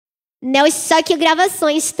Não, só que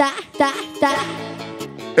gravações, tá.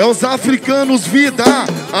 É os africanos, vida,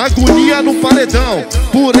 agonia no paredão.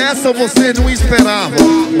 Por essa você não esperava.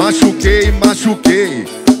 Machuquei,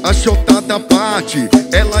 a chotada bate,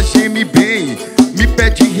 ela geme bem, me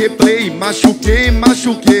pede replay. Machuquei,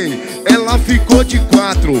 ela ficou de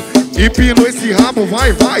 4, empinou esse rabo, vai.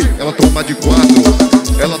 Ela toma de 4,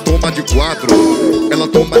 ela toma de 4, ela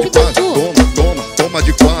toma de 4, toma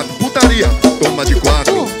de 4, putaria, toma de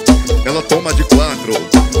 4, ela toma de 4,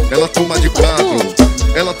 ela toma de 4,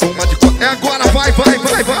 ela toma de 4, é agora, vai.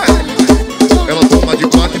 Ela toma de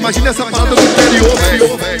 4, imagina essa parada do interior,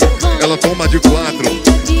 velho. Ela toma de 4,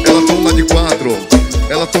 ela toma de 4,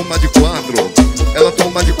 ela toma de 4, ela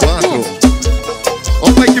toma de 4.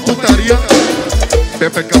 Olha que putaria.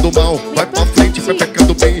 Pepeca do mal, vai pra frente, pepeca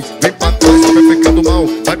do bem, vem pra trás, pepeca do mal,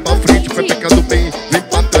 vai pra frente, pepeca do bem, vem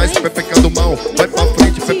pra trás, pepeca do mal, vai pra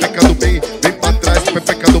frente, pepeca do bem, vem pra trás,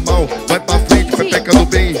 pepeca do mal, vai pra frente, pepeca do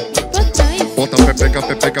bem. Bota pepeca,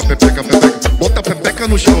 bota a pepeca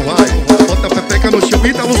no chão, vai. Bota a pepeca no chão,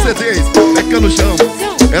 ida no CDs, pepeca no chão.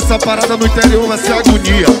 Essa parada no interior vai ser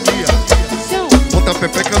agonia. Bota a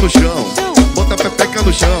pepeca no chão, bota a pepeca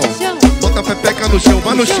no chão, bota a pepeca no chão,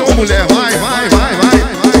 vai no chão, mulher, vai.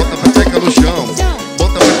 Bota a pepeca no chão,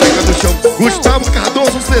 bota a pepeca no chão. Gustavo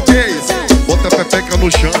Cardoso CDs, bota a pepeca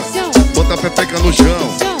no chão, bota a pepeca no chão,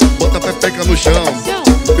 bota a pepeca no chão.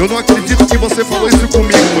 Eu não acredito que você falou isso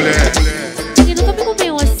comigo, mulher. Ninguém nunca me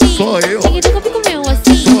comeu assim. Só eu. Ninguém nunca me comeu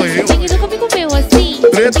assim. Só eu. Ninguém nunca me comeu assim.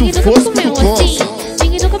 Preto Ninguém nunca me fosco comeu do coça. assim.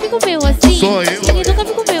 Ninguém nunca me comeu assim. Só eu. Ninguém nunca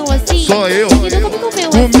me comeu assim. Só eu. Ninguém nunca me comeu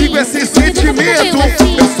assim. Comigo é sem sentimento. Eu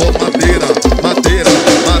sou madeira.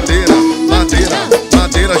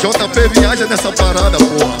 JP viaja nessa parada,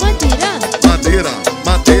 porra. Madeira.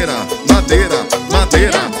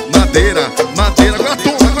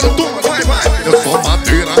 Agora toma, vai. Eu sou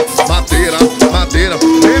madeira.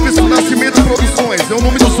 Davidson Nascimento Produções, é o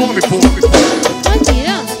nome dos homens, porra.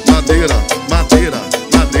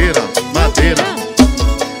 Madeira.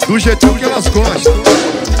 Do jeitinho que elas gostam.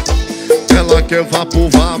 Ela quer vapo,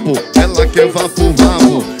 ela quer vapo.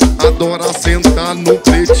 Adora sentar no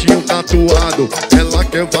pretinho tatuado. Ela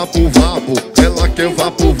quer vapo, ela quer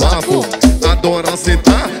vapo. Adora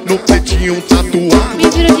sentar no pretinho tatuado. Me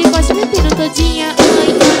vira de costa, me pino todinha.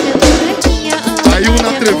 Ai, minha bonequinha. Aí o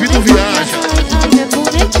Atrevido viaja. Ai, minha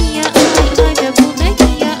bonequinha. Ai, minha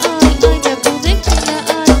bonequinha. Ai, minha bonequinha.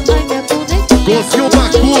 Gozinho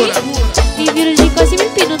Bacura. Me vira de costa e me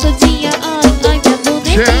pino todinha. Ai, minha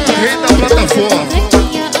bonequinha. Jean, rei da plataforma.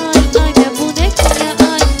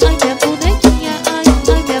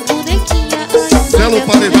 Celo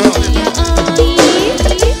Paredão.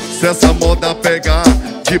 Se essa moda pegar,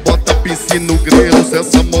 de bota piscina no grelo. Se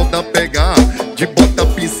essa moda pegar, de bota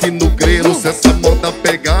piscina no grelo. Se essa moda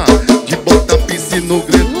pegar, de bota piscina no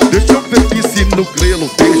grelo. Deixa eu ver piscina no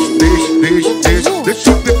grelo.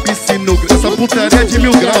 Deixa eu ver piscina no grelo. Essa putaria é de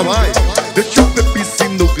 1000 graus, vai. Deixa eu ver piscina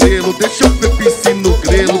no grelo. Deixa eu ver piscina no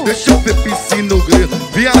grelo. Deixa eu ver piscina no grelo.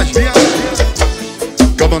 Viagem.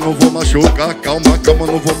 Calma, não vou machucar, calma,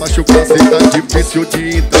 não vou machucar. Se tá difícil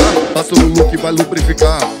de entrar, passa no look, vai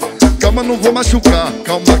lubrificar. Calma, não vou machucar,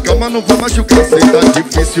 calma, não vou machucar. Se tá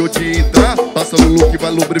difícil de entrar, passa no look,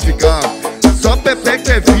 vai lubrificar. Só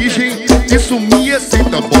pepeca é virgem, isso me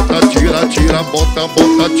excita. Bota, tira, bota,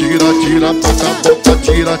 tira, tira.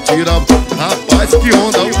 Rapaz, que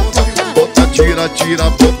onda, bota, tira,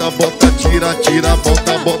 bota,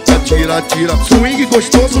 tira. Swing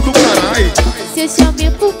gostoso do caralho. Se chame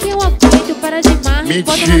porque eu aperto, para de mar.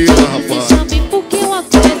 Mentira, rapaz. Se chame porque eu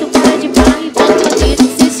aperto, para de mar e bota lá dentro.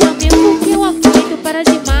 Se chame porque eu aperto, para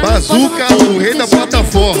de mar. Bazuca, o rei da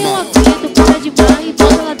plataforma. Eu aperto, para de mar e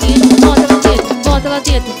bota lá dentro. Bota lá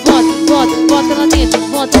dentro,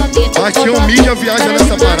 bota lá dentro. Bastião Mídia viaja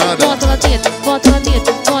nessa parada. Bota lá dentro.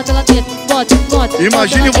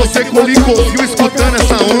 Imagine você com o Lincolnville escutando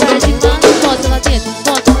essa onda. Bota lá dentro.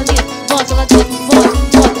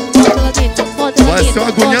 Vai ser uma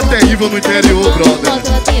agonia terrível no interior, brother.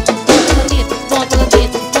 Bota lá dentro.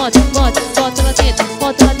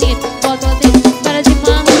 Para de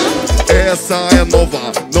marrar. Essa é nova,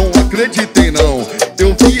 não acreditei não.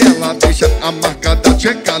 Eu vi ela, deixa a marca da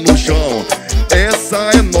tcheca no chão. Essa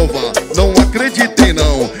é nova, não acreditei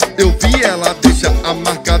não. Eu vi ela, deixa a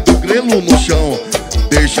marca do grelo no chão.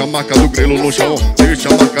 Deixa a marca do grelo no chão. Deixa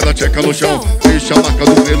a marca da tcheca no chão. Deixa a marca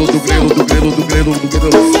do grelo.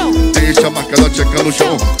 Deixa a marca da tcheca no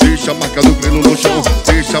chão. Deixa a marca do grelo no chão.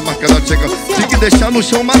 Deixa a marca da tcheca. Tem que deixar no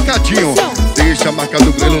chão marcadinho. Deixa a marca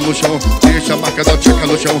do grelo no chão. Deixa a marca da tcheca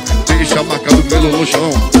no chão. Deixa a marca do grelo no chão.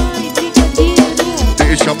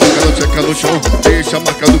 Deixa a marca da tcheca no chão. Deixa a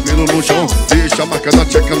marca do grelo no no chão. Deixa a marca da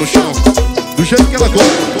tcheca no chão. Do jeito que ela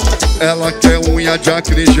gosta. Ela quer unha de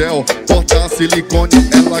acrigel, botar silicone.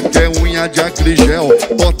 Ela quer unha de acrigel,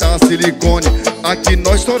 botar silicone. Aqui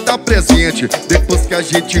nós só dá presente depois que a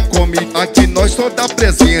gente come. Aqui nós só dá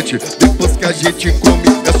presente depois que a gente come.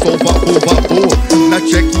 É só vapor, vapor na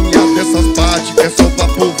tchequinha dessas partes. É só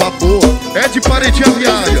vapor, vapor. É de paredinha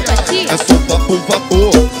viária. É só vapor,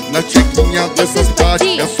 vapor na tchequinha dessas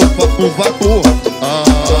partes. É só vapor, vapor.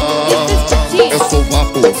 É só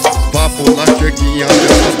vapor, vapor na tchequinha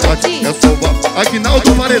dessas partes. É só vapor.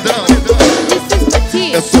 Aguinaldo Paredão.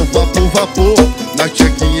 É só vapor, vapor na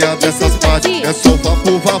tchequinha dessas partes. É só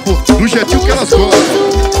vapor, vapor. Do jeitinho que elas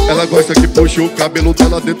gostam. Ela gosta que puxa o cabelo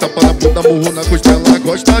dela, deita para a bunda, murro na costela. Ela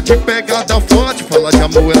gosta de pegada forte, falar de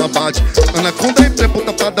amor ela bate. Anaconda e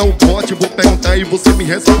pré-ponta pra dar um bote. Vou perguntar e você me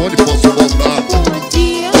responde. Posso botar?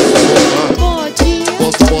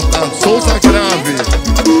 Posso botar? Souza grave.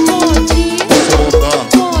 Posso botar?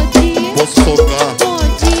 Posso socar?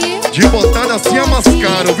 De botar assim a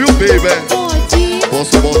mascara, viu, baby?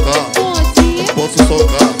 Posso botar? Posso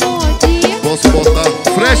socar? Posso botar?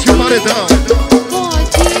 Fresh paredão.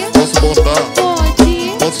 Posso botar?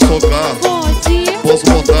 Posso socar? Posso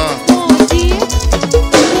botar?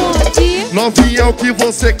 Novinha é o que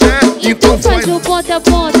você quer, então faz o bota,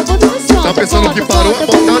 bota, bota no solta. Tá pensando que parou? A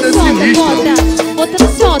botada é sinistra. Bota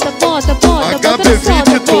no solta, bota, bota, bota no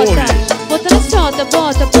solta, bota. Bota no solta,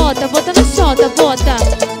 bota, bota, bota no solta, bota.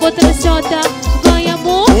 Bota no solta, ganha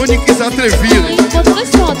amor. Únicos atrevidos. Bota no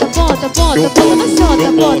solta, bota, bota, bota no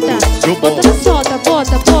solta, bota. Bota no solta,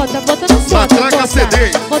 bota, bota, bota no solta, Matraca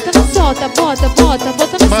CD. Bota no solta, bota, bota,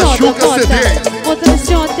 bota no solta, Machuca bota. CD. Bota no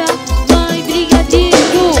solta, mãe,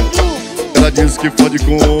 brigadeiro. Ela diz que fode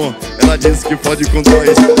com um, ela diz que fode com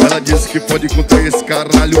dois, ela diz que fode com três,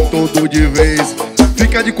 caralho todo de vez.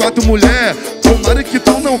 Fica de quatro mulher, tomara que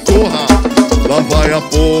tu não corra. Lá vai a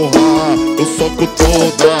porra, eu soco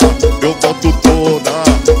toda, eu boto toda,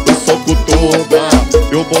 eu soco toda,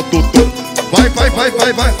 eu boto toda. Vai, vai, vai,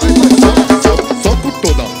 vai, vai, soco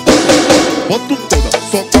toda, boto toda,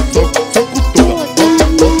 soco toda, boto toda,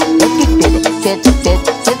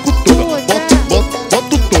 soco toda,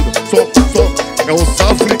 boto toda, soco. É os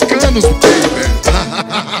africanos, baby.